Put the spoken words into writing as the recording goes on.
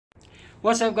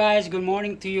What's up, guys? Good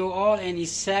morning to you all, and it's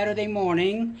Saturday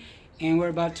morning, and we're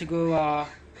about to go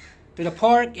to the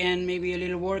park and maybe a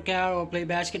little workout or play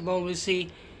basketball. We'll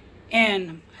see.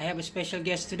 And I have a special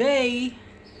guest today,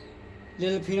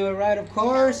 little Pnoyride, of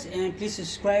course, and please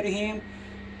subscribe to him.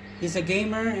 He's a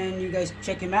gamer, and you guys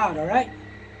check him out. All right,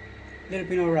 little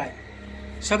Pnoyride.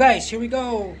 So, guys, here we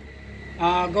go.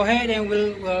 Go ahead and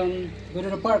we'll go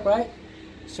to the park, right?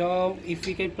 So if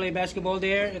we can play basketball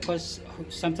there, because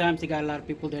sometimes they got a lot of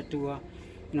people there to,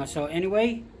 So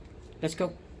anyway, let's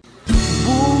go.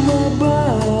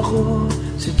 Bumaba ako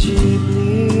sa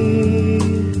jeepney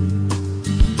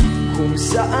kung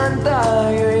saan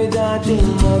tayo'y dating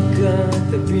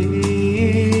magkatabi.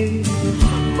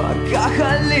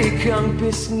 Magkakalik ang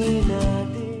pisngi natin.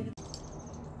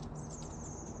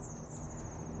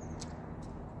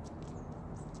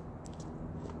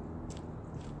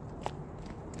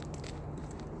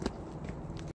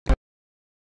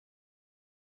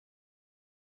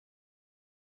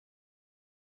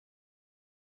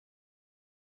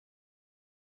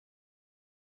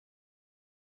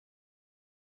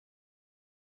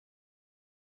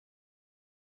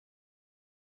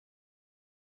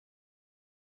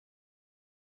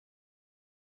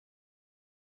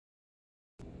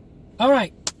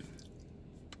 Alright,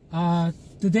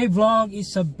 today vlog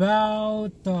is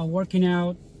about working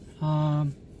out, a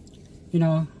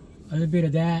little bit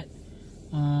of that.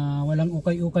 Walang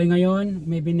ukay-ukay ngayon.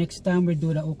 Maybe next time we'll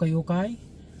do the ukay-ukay.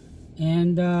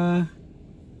 And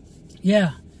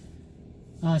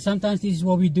sometimes this is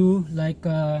what we do, like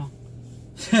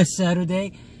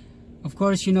Saturday. Of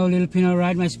course, little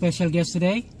Pnoyride, my special guest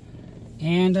today.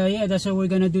 And that's what we're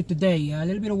gonna do today. A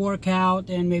little bit of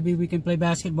workout, and maybe we can play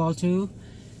basketball too.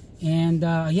 And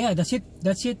that's it.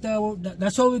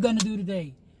 That's all we're gonna do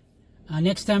today.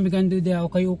 Next time we're gonna do the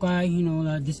ukay-ukay,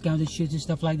 discounted shoes and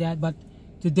stuff like that. But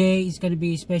today is gonna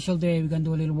be a special day. We're gonna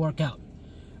do a little workout.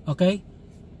 Okay.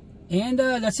 And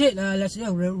that's it.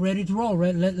 We're ready to roll.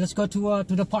 Let's go to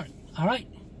the park. All right.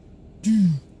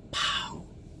 Pow.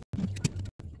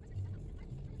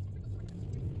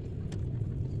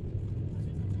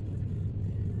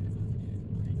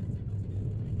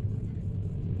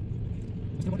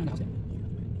 Still working on the house there.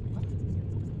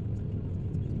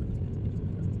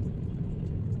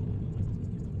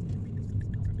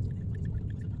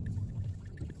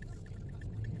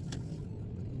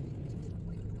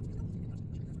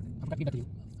 I forgot to give that to you.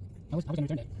 I was gonna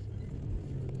return that.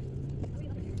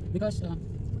 Because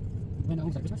when I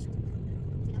was at Christmas.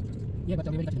 Yeah, but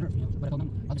we already got to the nerve, But I told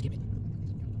Mom, I'll just keep it.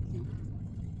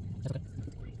 That's okay.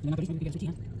 And then after this, maybe we can get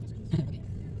sushi, huh? Okay.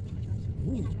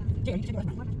 Ooh. Jay, are you taking the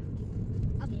restaurant?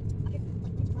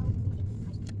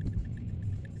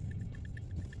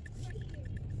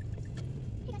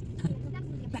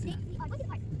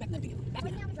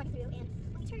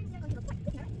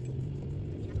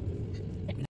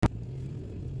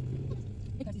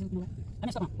 I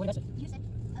messed up, what did I say? You said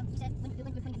when we were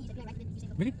playing, you said, right? You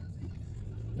said, really?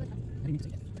 I didn't mean to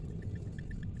say that.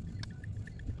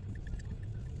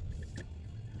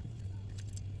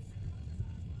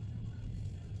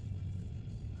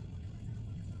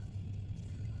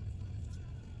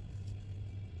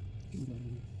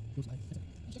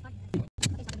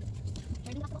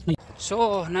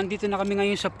 So, nandito na kami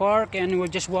ngayon sa park, and we're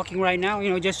just walking right now,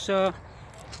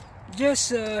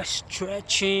 just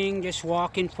stretching, just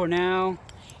walking for now.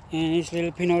 And it's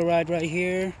little Pnoyride right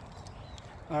here.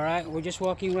 Alright, we're just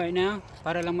walking right now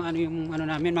para lang maano yung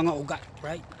namin, mga ugat,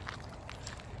 right?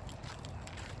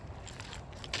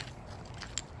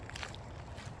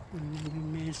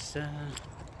 Miss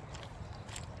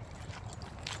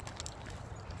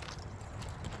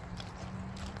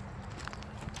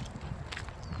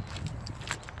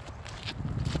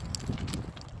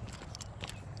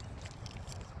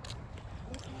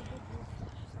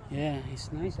yeah, it's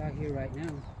nice out here right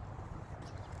now.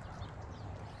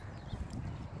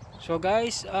 So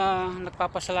guys,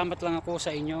 nagpapasalamat lang ako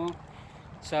sa inyo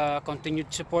sa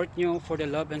continued support nyo, for the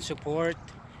love and support.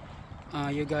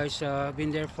 You guys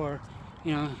been there for,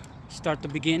 start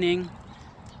to beginning.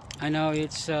 I know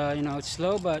it's it's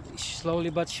slow, but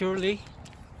slowly but surely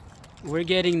we're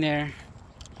getting there.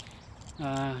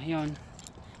 Yun,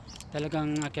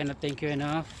 talagang I cannot thank you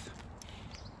enough.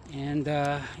 And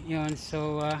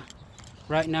so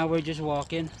right now we're just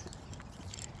walking.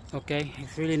 Okay,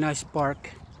 it's really nice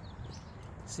park.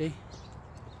 See,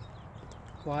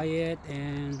 quiet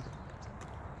and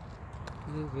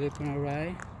living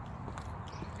alright.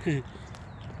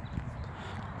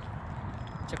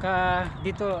 Tsaka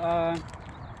dito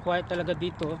quiet talaga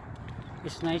dito.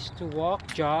 It's nice to walk,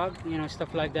 jog,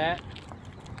 stuff like that.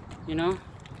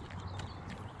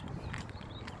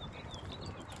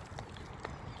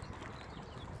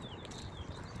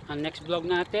 Ang next vlog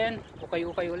natin,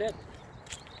 ukay-ukay ulit.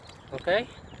 Okay?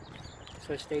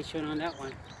 So stay tuned on that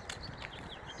one.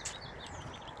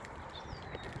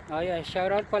 Oh yeah,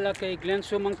 shout out pala kay Glenn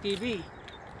Sumang TV.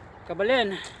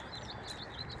 Kabalen,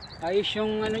 ayos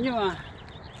yung ano nyo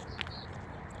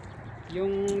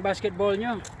yung basketball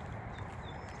nyo.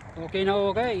 Okay na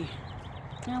okay.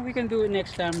 Yeah, we can do it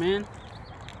next time, man.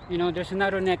 You know, there's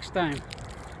another next time.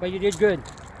 But you did good.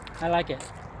 I like it.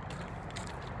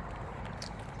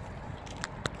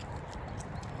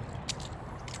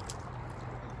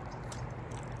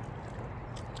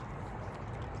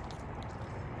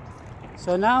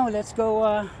 So now let's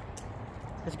go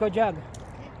jog.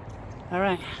 All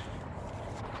right.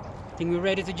 I think we're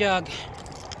ready to jog.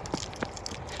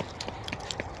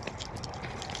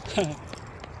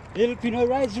 Little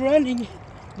Pnoyride's running,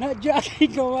 not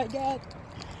jogging. Oh my God.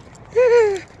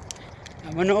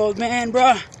 I'm an old man,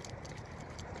 bro.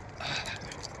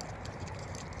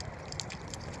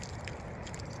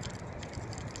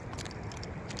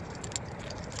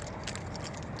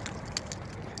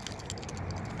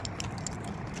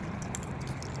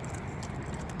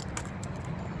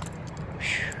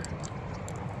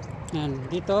 Yan,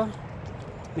 dito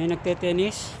may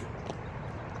nagte-tennis,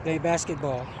 play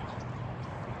basketball.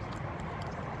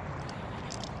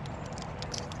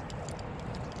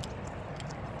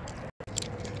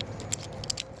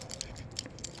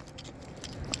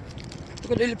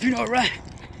 Look at little Pnoyride.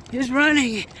 He's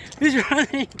running. He's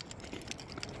running.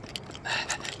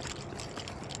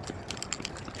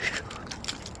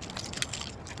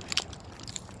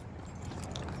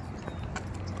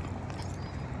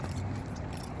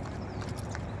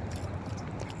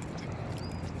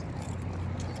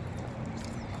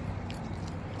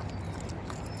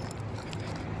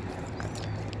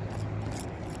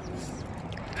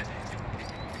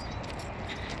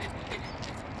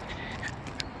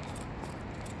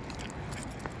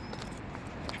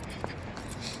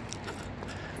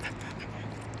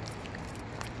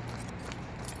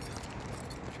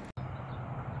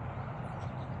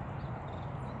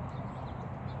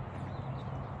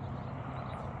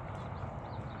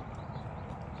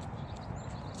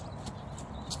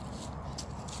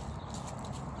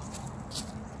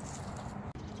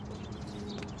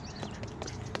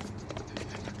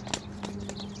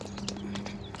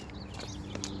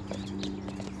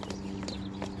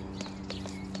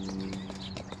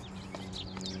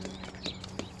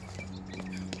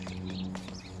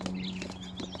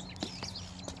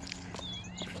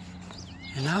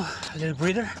 And now, a little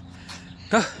breather.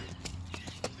 Go.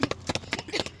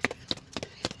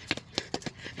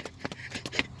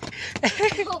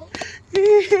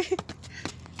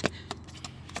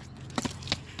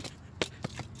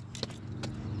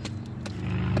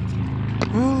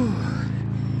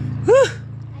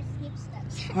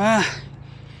 Wow,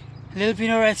 a little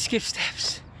Pnoyride skip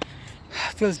steps.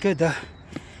 Feels good though.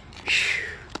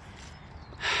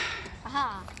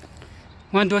 Aha.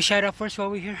 Want to do a shout out first while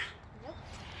we're here? Nope.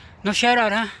 No shout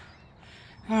out, huh?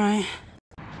 Alright.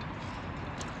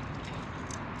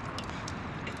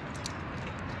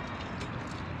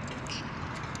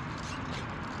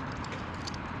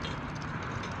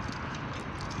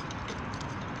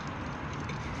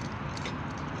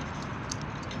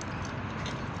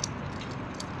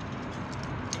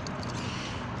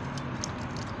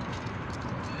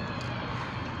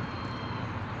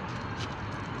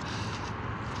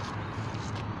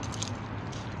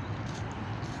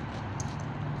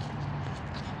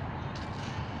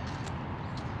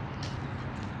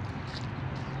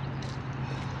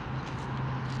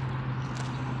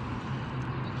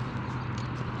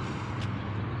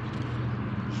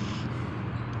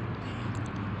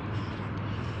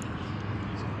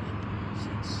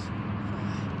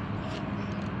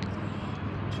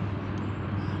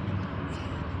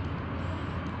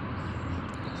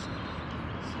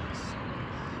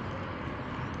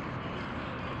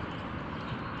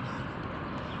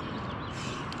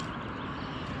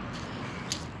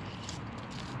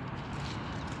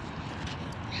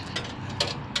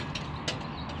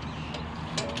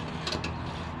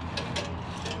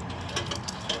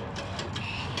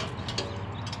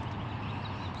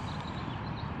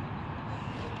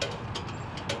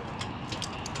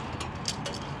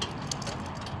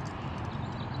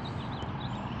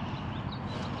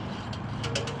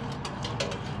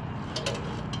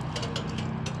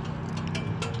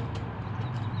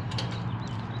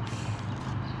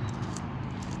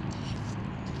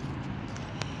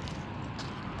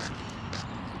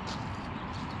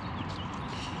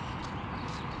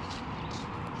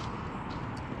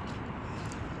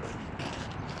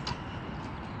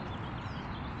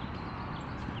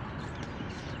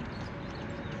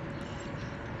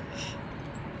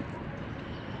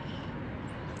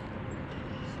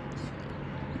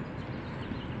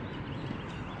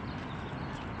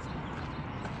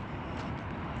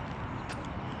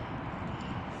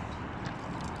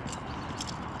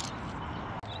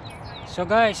 So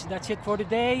guys, that's it for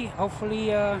today.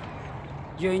 Hopefully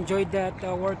you enjoyed that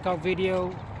workout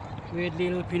video with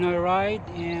little Pnoyride,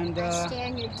 and I stare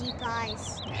in your deep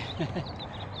eyes.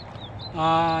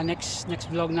 next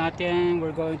vlog natin,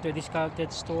 we're going to a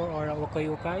discounted store or a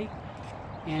ukay-ukay.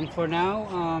 And for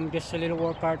now, just a little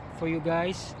workout for you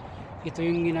guys. Ito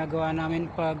yung ginagawa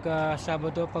namin pag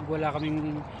Sabado, pag wala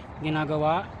kaming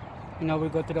ginagawa. You know,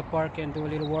 we go to the park and do a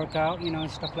little workout, you know,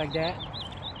 stuff like that.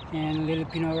 And little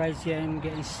Pnoyride's getting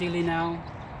silly now.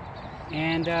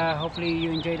 And hopefully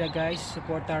you enjoy that, guys.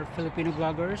 Support our Filipino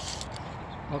vloggers.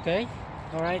 Okay?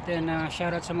 Alright, and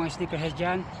shout out sa mga sneakerheads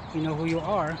dyan. You know who you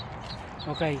are.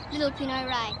 Okay. Little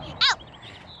Pnoyride. Ow!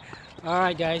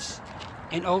 Alright, guys.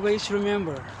 And always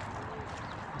remember,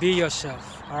 be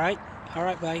yourself. Alright?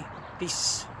 Alright, bye.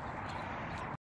 Peace.